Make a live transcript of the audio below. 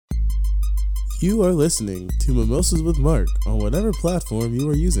You are listening to Mimosas with Mark on whatever platform you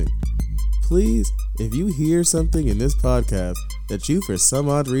are using. Please, if you hear something in this podcast that you for some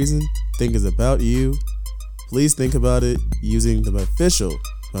odd reason think is about you, please think about it using the official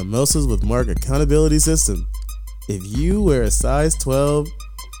Mimosas with Mark accountability system. If you wear a size 12,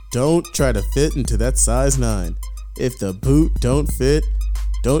 don't try to fit into that size 9. If the boot don't fit,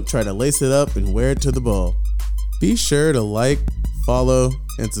 don't try to lace it up and wear it to the ball. Be sure to like, follow,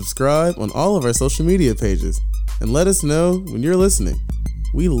 and subscribe on all of our social media pages, and let us know when you're listening.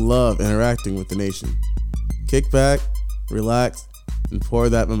 We love interacting with the nation. Kick back, relax, and pour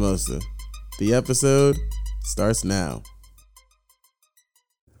that mimosa. The episode starts now.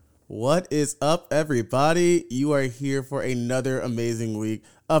 What is up, everybody? You are here for another amazing week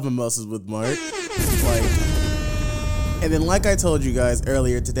of Mimosas with Mark. And then like I told you guys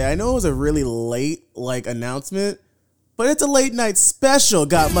earlier today, I know it was a really late announcement, but it's a late night special,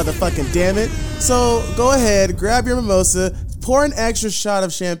 god motherfucking damn it. So go ahead, grab your mimosa, pour an extra shot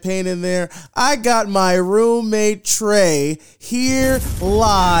of champagne in there. I got my roommate Trey here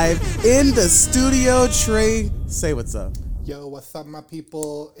live in the studio. Trey, say what's up. Yo, what's up, my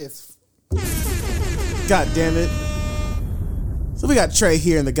people? It's God damn it. So we got Trey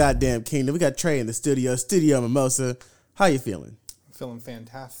here in the goddamn kingdom. We got Trey in the studio mimosa. How you feeling? Feeling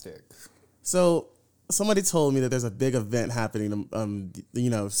fantastic. So somebody told me that there's a big event happening,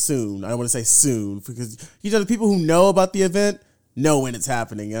 soon. I don't want to say soon because, the people who know about the event know when it's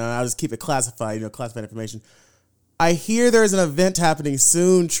happening. And I'll just keep it classified, classified information. I hear there's an event happening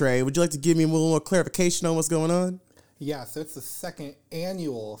soon, Trey. Would you like to give me a little more clarification on what's going on? Yeah, so it's the second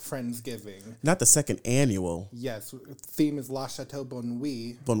annual Friendsgiving. Not the second annual. Yes, theme is La Chateau Bon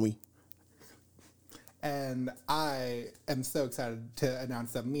Nuit. And I am so excited to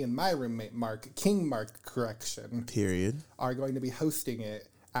announce that me and my roommate, King Mark, Period. are going to be hosting it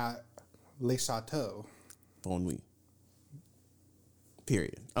at Le Chateau Bon Nuit.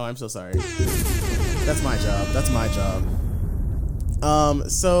 Period. Oh, I'm so sorry. That's my job.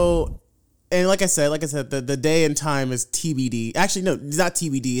 And like I said, the day and time is TBD. Actually, no, it's not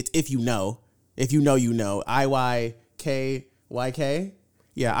TBD. It's if you know. If you know, you know. IYKYK?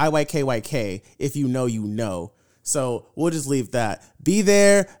 Yeah, IYKYK. If you know, you know. So we'll just leave that. Be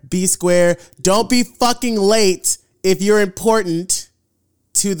there, be square. Don't be fucking late if you're important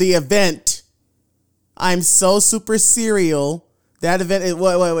to the event. I'm so super serial. That event is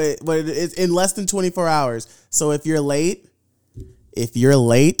it's in less than 24 hours. So if you're late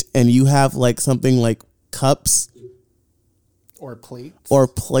and you have something like cups or plates or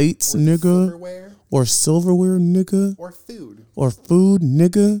nigga, or silverware, nigga, or food,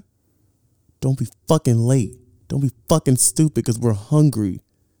 nigga, don't be fucking late. Don't be fucking stupid because we're hungry.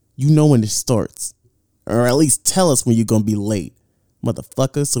 You know when it starts, or at least tell us when you're gonna be late,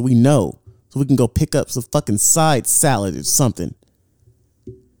 motherfucker, so we know, so we can go pick up some fucking side salad or something.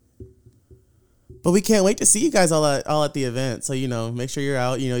 But we can't wait to see you guys all at the event. So, make sure you're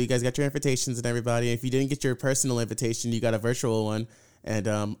out. You guys got your invitations and everybody. If you didn't get your personal invitation, you got a virtual one. And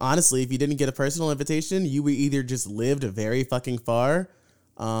honestly, if you didn't get a personal invitation, you either just lived very fucking far.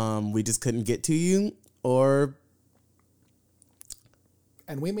 We just couldn't get to you, or...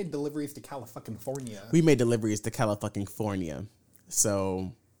 And we made deliveries to California.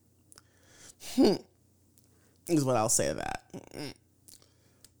 So, is what I'll say to that.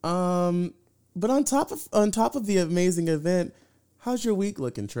 But on top of the amazing event, how's your week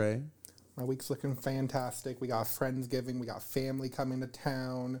looking, Trey? My week's looking fantastic. We got Friendsgiving. We got family coming to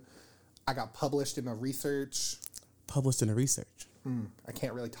town. I got published in a research. I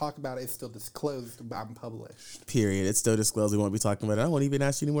can't really talk about it. It's still disclosed, but I'm published. Period. It's still disclosed. We won't be talking about it. I won't even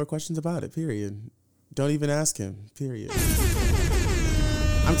ask you any more questions about it. Period. Don't even ask him. Period.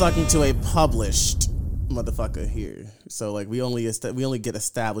 I'm talking to a published motherfucker here. So we only get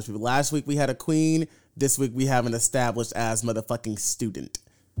established people. Last week we had a queen. This week we have an established as motherfucking student.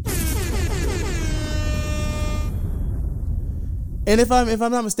 And if I'm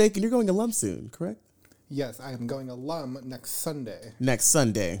not mistaken, you're going alum soon, correct? Yes, I am going alum next Sunday.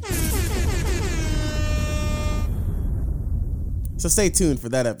 So stay tuned for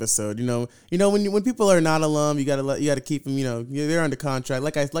that episode. When people are not alum, you gotta keep them. They're under contract.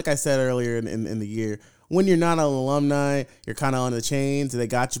 Like I said earlier in the year, when you're not an alumni, you're kind of on the chains. They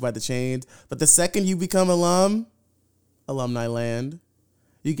got you by the chains. But the second you become alumni land,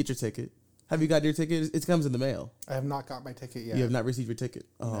 you get your ticket. Have you got your ticket? It comes in the mail. I have not got my ticket yet. You have not received your ticket?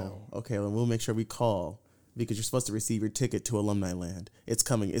 Oh, no. Okay. Well, we'll make sure we call because you're supposed to receive your ticket to Alumni Land. It's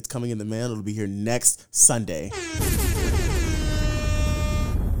coming. It's coming in the mail. It'll be here next Sunday.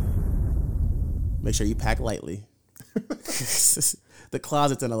 Make sure you pack lightly. the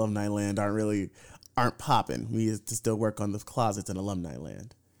closets in alumni land aren't popping. We need to still work on the closets in alumni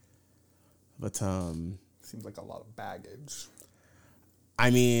land. But seems like a lot of baggage. I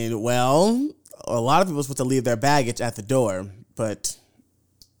mean, well, a lot of people are supposed to leave their baggage at the door, but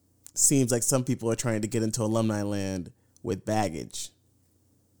seems like some people are trying to get into alumni land with baggage.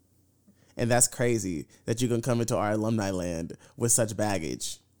 And that's crazy that you can come into our alumni land with such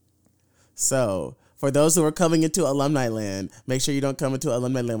baggage. So, for those who are coming into alumni land, make sure you don't come into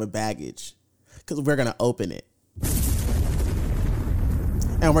alumni land with baggage, because we're going to open it.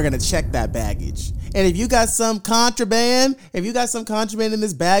 And we're going to check that baggage. And if you got some contraband in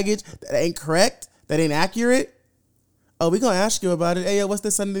this baggage that ain't correct, that ain't accurate, we're going to ask you about it. Hey, yo, what's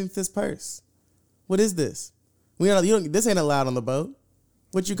this underneath this purse? What is this? This ain't allowed on the boat.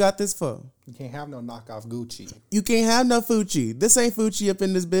 What you got this for? You can't have no knockoff Gucci. You can't have no Fucci. This ain't Fucci up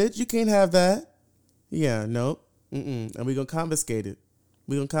in this bitch. You can't have that. Yeah, nope. And we going to confiscate it.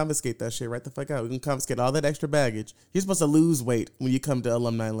 We're going to confiscate that shit right the fuck out. We're going to confiscate all that extra baggage. You're supposed to lose weight when you come to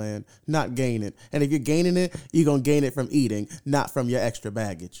alumni land, not gain it. And if you're gaining it, you're going to gain it from eating, not from your extra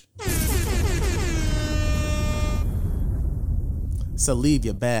baggage. So leave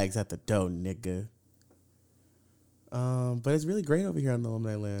your bags at the door, nigga. But it's really great over here on the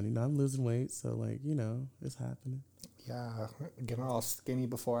alumni land. You know, I'm losing weight, so like, you know, it's happening. Yeah, getting all skinny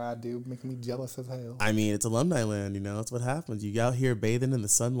before I do, making me jealous as hell. I mean, it's alumni land, you know, that's what happens. You out here bathing in the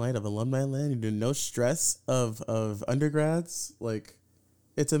sunlight of alumni land, you do no stress of undergrads. Like,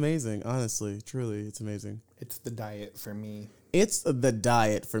 it's amazing, honestly, truly, it's amazing. It's the diet for me. It's the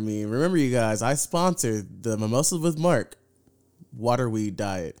diet for me. Remember, you guys, I sponsored the Mimosas with Mark waterweed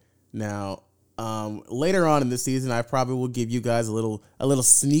diet. Now, later on in the season, I probably will give you guys a little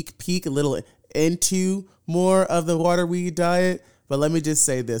sneak peek, a little into more of the waterweed diet. But let me just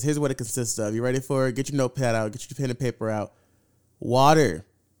say this. Here's what it consists of. You ready for it? Get your notepad out. Get your pen and paper out. Water.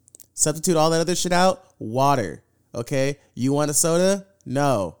 Substitute all that other shit out. Water. Okay? You want a soda?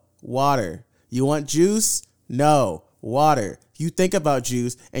 No. Water. You want juice? No. Water. You think about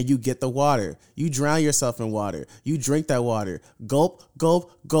juice and you get the water. You drown yourself in water. You drink that water. Gulp,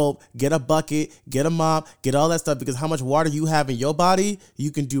 gulp, gulp. Get a bucket. Get a mop. Get all that stuff, because how much water you have in your body, you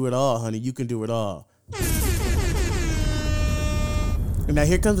can do it all, honey. You can do it all. And now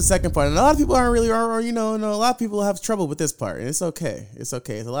here comes the second part. And a lot of people aren't really, a lot of people have trouble with this part. And it's okay. It's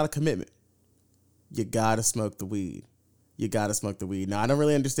okay. It's a lot of commitment. You gotta smoke the weed. You gotta smoke the weed. Now, I don't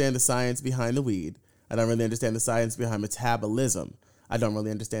really understand the science behind the weed. I don't really understand the science behind metabolism. I don't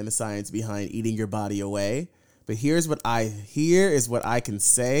really understand the science behind eating your body away. But here is what I can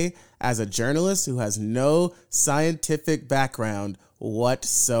say as a journalist who has no scientific background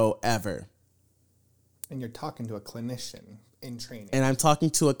whatsoever. And you're talking to a clinician in training. And I'm talking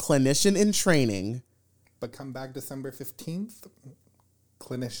to a clinician in training. But come back December 15th,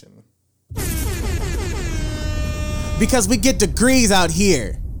 clinician. Because we get degrees out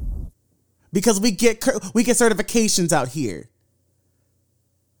here. Because we get certifications out here.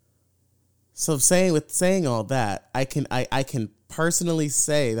 So saying all that, I can personally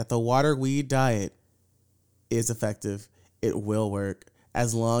say that the water weed diet is effective. It will work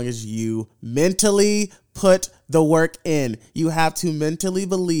as long as you mentally put the work in. You have to mentally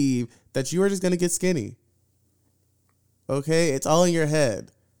believe that you are just going to get skinny. Okay? It's all in your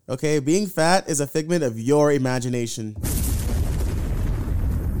head. Okay? Being fat is a figment of your imagination.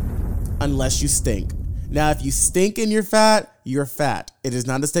 Unless you stink. Now, if you stink and you're fat, you're fat. It is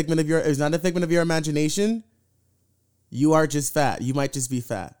not a figment of your imagination. You are just fat. You might just be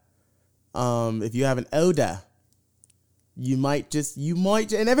fat. If you have an odor, you might,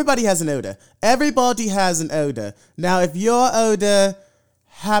 and everybody has an odor. Everybody has an odor. Now, if your odor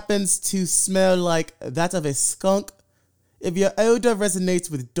happens to smell like that of a skunk, if your odor resonates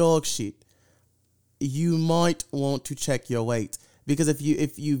with dog shit, you might want to check your weight. Because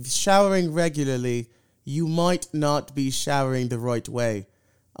if you're showering regularly, you might not be showering the right way.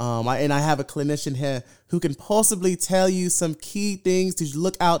 I have a clinician here who can possibly tell you some key things to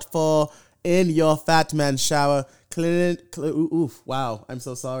look out for in your fat man shower. Wow, I'm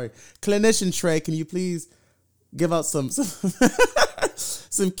so sorry. Clinician Trey, can you please give out some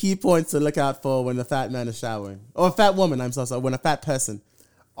key points to look out for when a fat man is showering? Or a fat woman, I'm so sorry, when a fat person.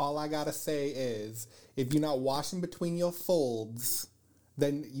 All I gotta say is, if you're not washing between your folds,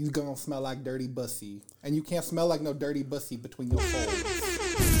 then you gonna smell like dirty bussy. And you can't smell like no dirty bussy between your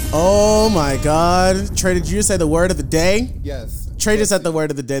folds. Oh my God. Trey, did you just say the word of the day? Yes. Trey just said the word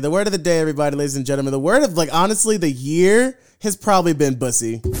of the day. The word of the day, everybody, ladies and gentlemen. The word of, honestly, the year has probably been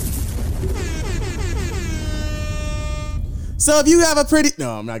bussy. So if you have a pretty...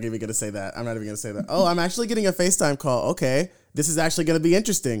 No, I'm not even going to say that. Oh, I'm actually getting a FaceTime call. Okay. This is actually going to be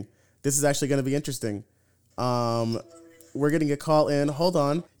interesting. We're getting a call in. Hold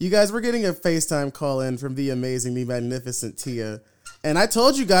on. You guys, we're getting a FaceTime call in from the amazing, the magnificent Tia. And I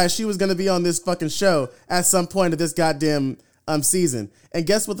told you guys she was going to be on this fucking show at some point of this goddamn season. And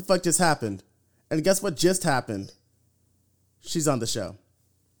guess what the fuck just happened? And guess what just happened? She's on the show.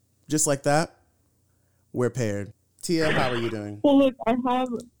 Just like that, we're paired. Tia, how are you doing? Well, look, I have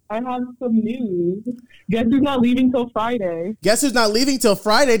some news. Guess who's not leaving till Friday? Guess who's not leaving till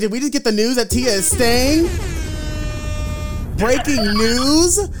Friday? Did we just get the news that Tia is staying? Breaking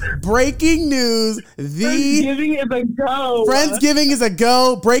news. Friendsgiving is a go. Friendsgiving is a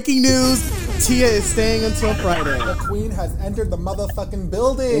go. Breaking news. Tia is staying until Friday. The queen has entered the motherfucking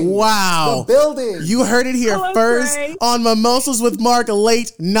building. Wow. The building. You heard it here first Trey. on Mimosas with Mark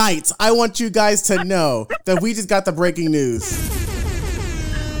late nights. I want you guys to know that we just got the breaking news.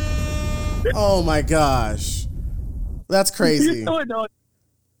 Oh my gosh. That's crazy. You're so annoying.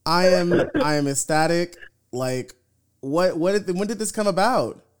 I am ecstatic. Like, when did this come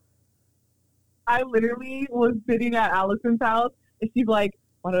about? I literally was sitting at Allison's house, and she's like,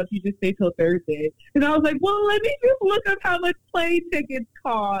 why don't you just stay till Thursday? And I was like, well, let me just look up how much plane tickets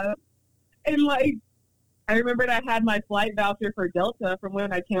cost. And, like, I remembered I had my flight voucher for Delta from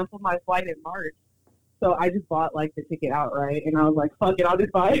when I canceled my flight in March. So I just bought, like, the ticket outright. And I was like, fuck it, I'll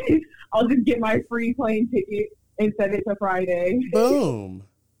just buy it. I'll just get my free plane ticket and send it to Friday. Boom.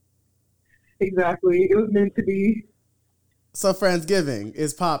 Exactly. It was meant to be. So Friendsgiving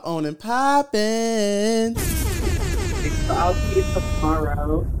is pop on and poppin'. So I'll see you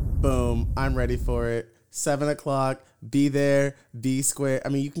tomorrow. Boom. I'm ready for it. 7:00. Be there. Be square. I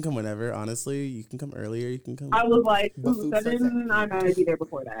mean, you can come whenever, honestly. You can come earlier. You can come. I was like, The food 7, I'm going to be there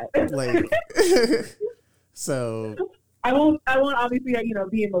before that. Like, so. I won't obviously,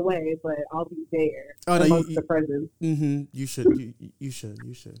 be in the way, but I'll be there. Oh, no, amongst the presents. Mm-hmm. You should. You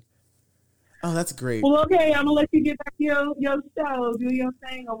should. Oh, that's great. Well, okay, I'm going to let you get back to your show, do your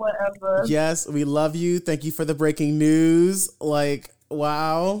thing or whatever. Yes, we love you. Thank you for the breaking news. Like,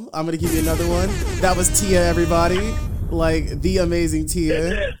 wow. I'm going to give you another one. That was Tia, everybody. Like, the amazing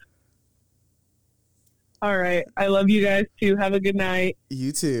Tia. All right. I love you guys, too. Have a good night.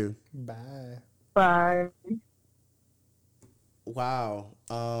 You too. Bye. Bye. Wow.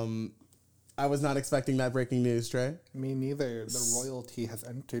 I was not expecting that breaking news, Trey. Me neither. The royalty has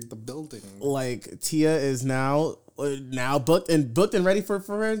entered the building. Like, Tia is now booked and ready for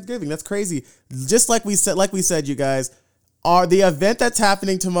Friendsgiving. That's crazy. Just like we said, you guys, the event that's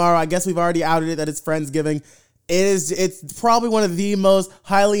happening tomorrow, I guess we've already outed it that it's Friendsgiving. It's probably one of the most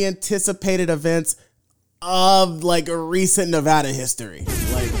highly anticipated events of like recent Nevada history.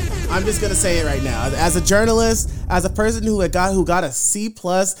 Like, I'm just gonna say it right now. As a journalist, as a person who got a C+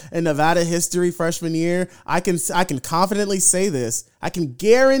 in Nevada history freshman year, I can confidently say this. I can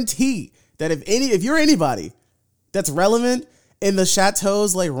guarantee that if you're anybody that's relevant in the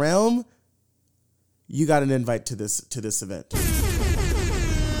Chateau's like realm, you got an invite to this event. Keep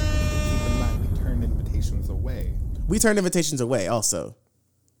in mind, we turned invitations away. We turned invitations away also.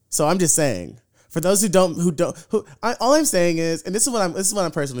 So I'm just saying. For those all I'm saying is, and this is what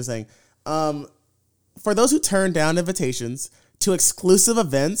I'm personally saying, for those who turn down invitations to exclusive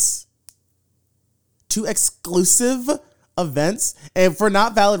events, and for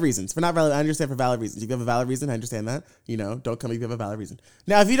not valid reasons, I understand for valid reasons. If you have a valid reason, I understand that. Don't come if you have a valid reason.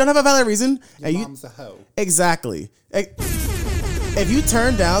 Now, if you don't have a valid reason, Your mom's a hoe. Exactly. If you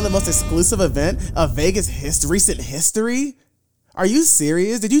turn down the most exclusive event of Vegas recent history. Are you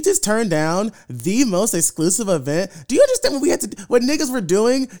serious? Did you just turn down the most exclusive event? Do you understand what niggas were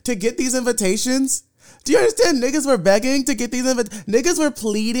doing to get these invitations? Do you understand niggas were begging to get these niggas were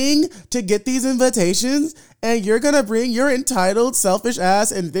pleading to get these invitations, and you're gonna bring your entitled, selfish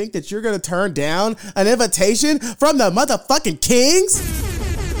ass and think that you're gonna turn down an invitation from the motherfucking kings?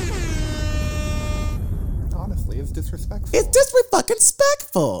 Honestly, it's disrespectful. It's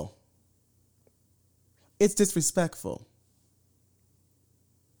disrespectful. It's disrespectful.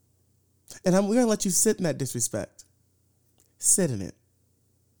 And we're going to let you sit in that disrespect. Sit in it.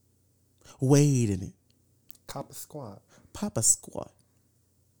 Wade in it. Cop a squat. Pop a squat.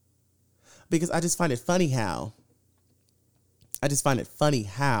 Because I just find it funny how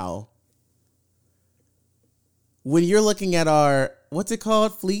when you're looking at our, what's it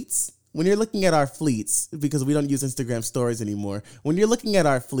called? Fleets? When you're looking at our fleets, because we don't use Instagram stories anymore. When you're looking at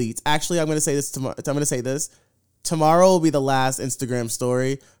our fleets, actually, I'm going to say this tomorrow. I'm going to say this. Tomorrow will be the last Instagram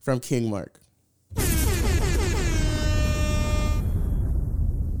story from King Mark.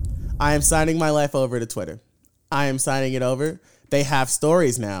 I am signing my life over to Twitter. I am signing it over. They have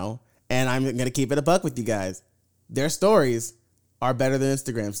stories now, and I'm going to keep it a buck with you guys. Their stories are better than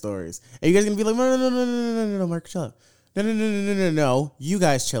Instagram stories. And you guys are going to be like, no, Mark, chill out. No. You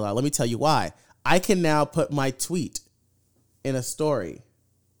guys chill out. Let me tell you why. I can now put my tweet in a story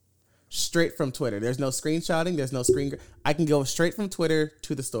straight from Twitter. There's no screenshotting. There's no screen. I can go straight from Twitter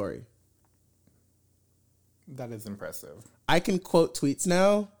to the story. That is impressive. I can quote tweets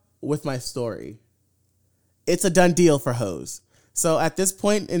now with my story. It's a done deal for hoes. So at this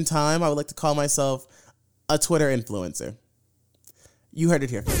point in time, I would like to call myself a Twitter influencer. You heard it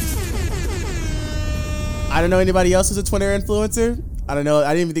here first. I don't know anybody else who's a Twitter influencer. I don't know.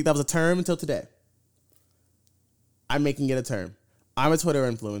 I didn't even think that was a term until today. I'm making it a term. I'm a Twitter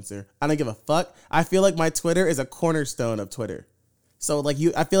influencer. I don't give a fuck. I feel like my Twitter is a cornerstone of Twitter. So like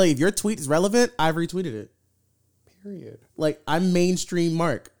I feel like if your tweet is relevant, I've retweeted it. Period. Like I'm mainstream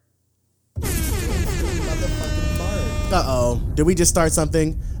Mark. Motherfucking Mark. Uh-oh. Did we just start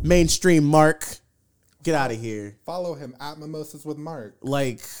something? Mainstream Mark. Get out of here. Follow him at Mimosas with Mark.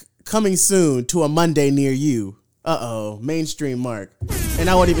 Like coming soon to a Monday near you. Uh-oh. Mainstream Mark. And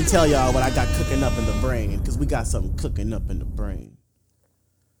I won't even tell y'all what I got cooking up in the brain, because we got something cooking up in the brain.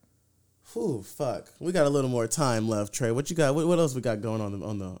 Whew, fuck. We got a little more time left, Trey. What you got? What else we got going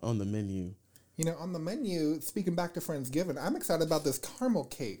on the menu? You know, on the menu, speaking back to Friendsgiving, I'm excited about this caramel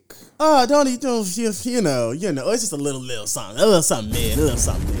cake. Oh, don't you know, it's just a little something, a little something mid.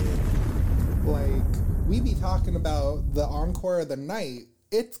 Like, we be talking about the encore of the night.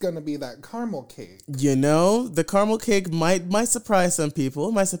 It's gonna be that caramel cake. You know, the caramel cake might surprise some people.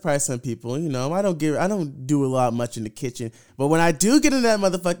 You know, I don't do a lot much in the kitchen, but when I do get in that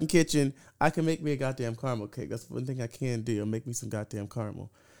motherfucking kitchen, I can make me a goddamn caramel cake. That's one thing I can do. Make me some goddamn caramel.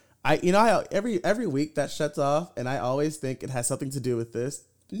 Every week that shuts off, and I always think it has something to do with this.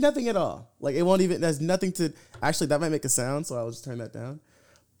 Nothing at all. Like it won't even. There's nothing to. Actually, that might make a sound, so I'll just turn that down.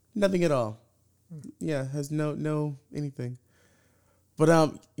 Nothing at all. Yeah, has no anything.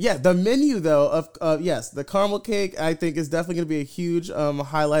 But yeah, the menu though of yes, the caramel cake I think is definitely gonna be a huge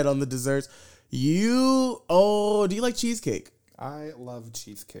highlight on the desserts. Do you like cheesecake? I love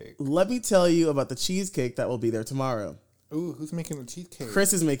cheesecake. Let me tell you about the cheesecake that will be there tomorrow. Ooh, who's making the cheesecake?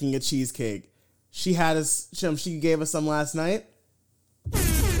 Chris is making a cheesecake. She gave us some last night.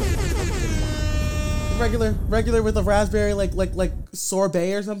 Regular with a raspberry like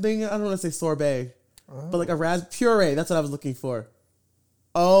sorbet or something. I don't want to say sorbet, but like a puree. That's what I was looking for.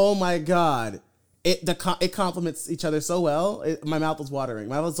 Oh my god, it complements each other so well. My mouth was watering.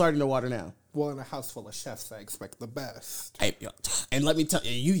 My mouth is starting to water now. Well, in a house full of chefs, I expect the best. Hey, and let me tell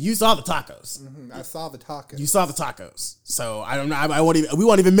you, you saw the tacos. Mm-hmm. I saw the tacos. You saw the tacos. So I don't know. We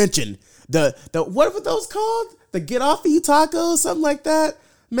won't even mention the what were those called? The get off of you tacos, something like that.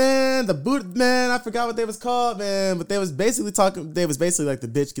 Man, I forgot what they was called, man. But they was basically like the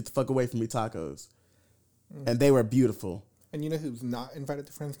bitch get the fuck away from me tacos, and they were beautiful. And you know who's not invited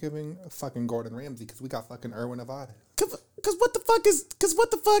to Friendsgiving? Fucking Gordon Ramsay, because we got fucking Erwin Nevada. Cause what the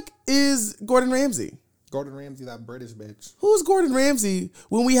fuck is Gordon Ramsay? Gordon Ramsay, that British bitch. Who's Gordon Ramsay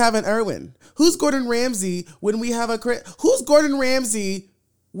when we have an Erwin? Who's Gordon Ramsay when we have who's Gordon Ramsay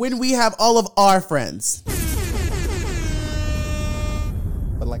when we have all of our friends?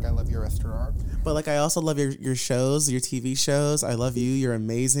 But like, I love your restaurant. But like, I also love your shows, your TV shows. I love you. You're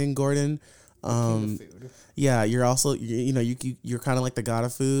amazing, Gordon. Food. Yeah, you're also you're kind of like the god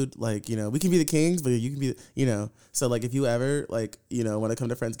of food. Like, you know, we can be the kings, but you can be, you know. So like, if you ever like, you know, want to come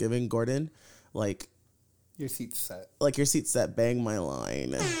to Friendsgiving, Gordon, like your seat's set. Like your seat's set. Bang my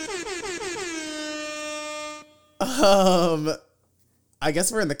line. I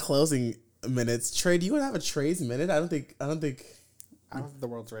guess we're in the closing minutes. Trey, do you want to have a Trey's minute? I don't think I don't think the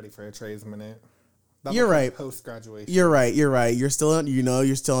world's ready for a Trey's minute. You're right. Post graduation. You're right. You're still in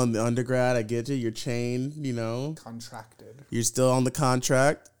the undergrad. I get you. You're chained, you know. Contracted. You're still on the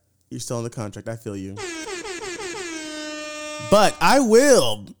contract. I feel you. But I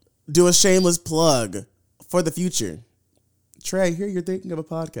will do a shameless plug for the future. Trey, I hear you're thinking of a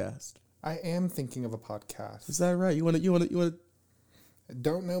podcast. I am thinking of a podcast. Is that right? You want to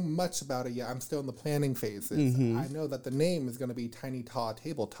Don't know much about it yet. I'm still in the planning phases. Mm-hmm. I know that the name is going to be Tiny Tall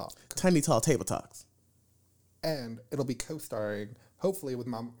Table Talk. Tiny Tall Table Talks. And it'll be co-starring, hopefully, with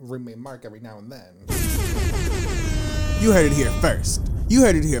my roommate Mark every now and then. You heard it here first.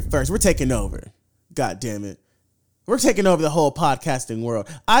 We're taking over. God damn it. We're taking over the whole podcasting world.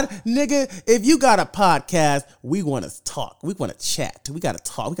 Nigga, if you got a podcast, we want to talk. We want to chat. We got to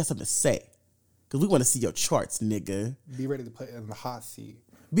talk. We got something to say. Because we want to see your charts, nigga. Be ready to put in the hot seat.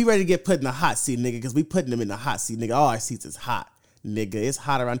 Be ready to get put in the hot seat, nigga, because we putting them in the hot seat, nigga. All our seats is hot, nigga. It's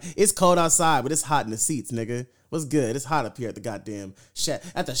hot around. It's cold outside, but it's hot in the seats, nigga. What's good? It's hot up here at the goddamn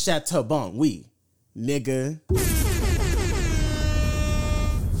at the Chateau Bon, nigga.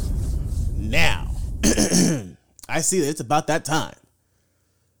 I see that it's about that time.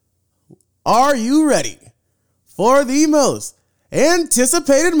 Are you ready for the most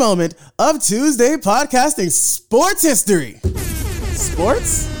anticipated moment of Tuesday podcasting sports history?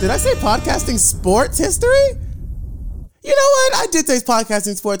 Sports? Did I say podcasting sports history? You know what? I did say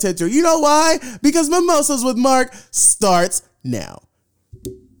podcasting sports history. You know why? Because Mimosas with Mark starts now.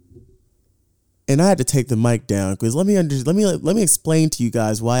 And I had to take the mic down because let me explain to you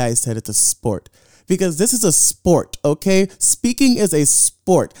guys why I said it's a sport. Because this is a sport, okay? Speaking is a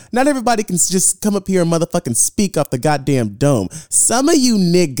sport. Not everybody can just come up here and motherfucking speak off the goddamn dome. Some of you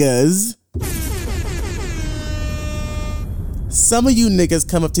niggas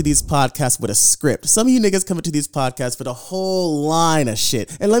come up to these podcasts with a script. Some of you niggas come up to these podcasts with a whole line of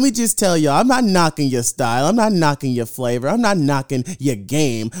shit. And let me just tell you, I'm not knocking your style. I'm not knocking your flavor. I'm not knocking your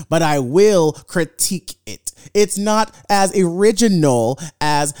game, but I will critique it. It's not as original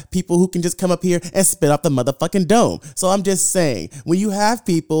as people who can just come up here and spit off the motherfucking dome. So I'm just saying, when you have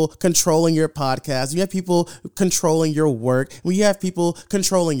people controlling your podcast, you have people controlling your work, when you have people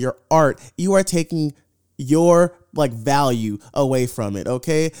controlling your art, you are taking your value away from it,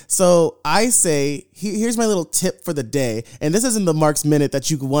 okay? So I say, here's my little tip for the day, and this isn't the Mark's Minute that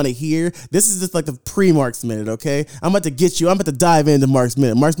you want to hear. This is just like the pre-Mark's Minute, okay? I'm about to dive into Mark's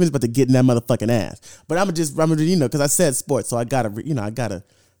Minute. Mark's Minute's about to get in that motherfucking ass. But I'm gonna, because I said sports, so I gotta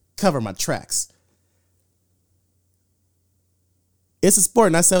cover my tracks. It's a sport,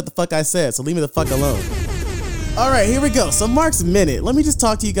 and I said what the fuck I said, so leave me the fuck alone. All right, here we go. So Mark's Minute. Let me just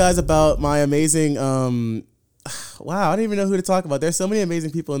talk to you guys about my amazing, wow, I don't even know who to talk about. There's so many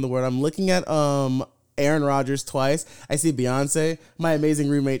amazing people in the world. I'm looking at Aaron Rodgers twice. I see Beyonce. My amazing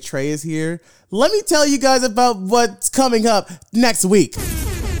roommate Trey is here. Let me tell you guys about what's coming up next week.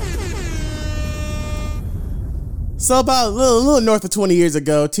 So about a little north of 20 years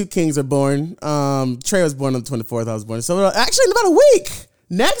ago, two kings are born. Trey was born on the 24th. I was born. So actually in about a week.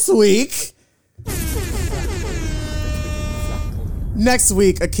 Next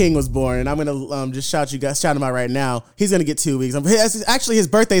week, a king was born, and I'm gonna just shout him out right now. He's gonna get 2 weeks. Actually, his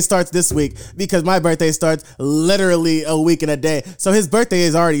birthday starts this week because my birthday starts literally a week and a day. So his birthday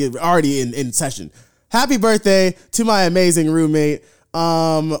is already in session. Happy birthday to my amazing roommate.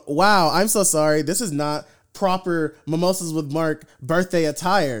 Wow, I'm so sorry. This is not proper Mimosas with Mark birthday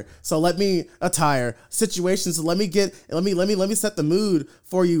attire. So let me set the mood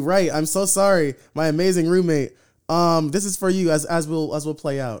for you right. I'm so sorry, my amazing roommate. This is for you as we'll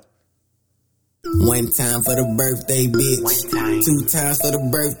play out. One time for the birthday bitch. 2 times for the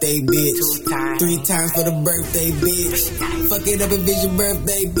birthday bitch. 3 times for the birthday bitch. Fuck it up if it's your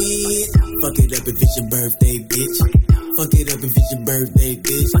birthday bitch. Fuck it up if it's your birthday bitch. Fuck it up if it's your birthday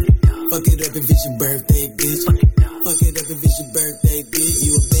bitch. Fuck it up if it's your birthday bitch. Fuck it up if it's your birthday bitch.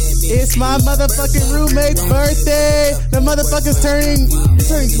 You a bad bitch. It's my motherfucking roommate's birthday. The motherfucker's turning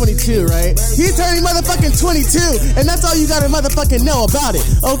 22, right? He's turning motherfucking 22, and that's all you gotta motherfucking know about it,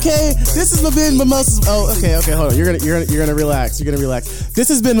 okay? This has been Mimosas. Oh, okay, hold on. You're gonna relax. This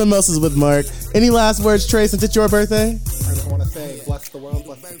has been Mimosas with Mark. Any last words, Trey, since it's your birthday? I just want to say, bless the world,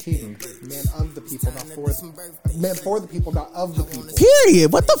 bless the king. Man of the people, not for the man for the people, not of the people.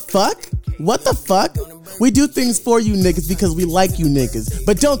 Period. What the fuck? We do things for you niggas because we like you niggas.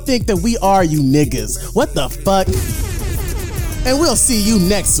 But don't think that we are you niggas. What the fuck? And we'll see you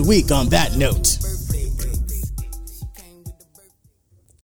next week on that note.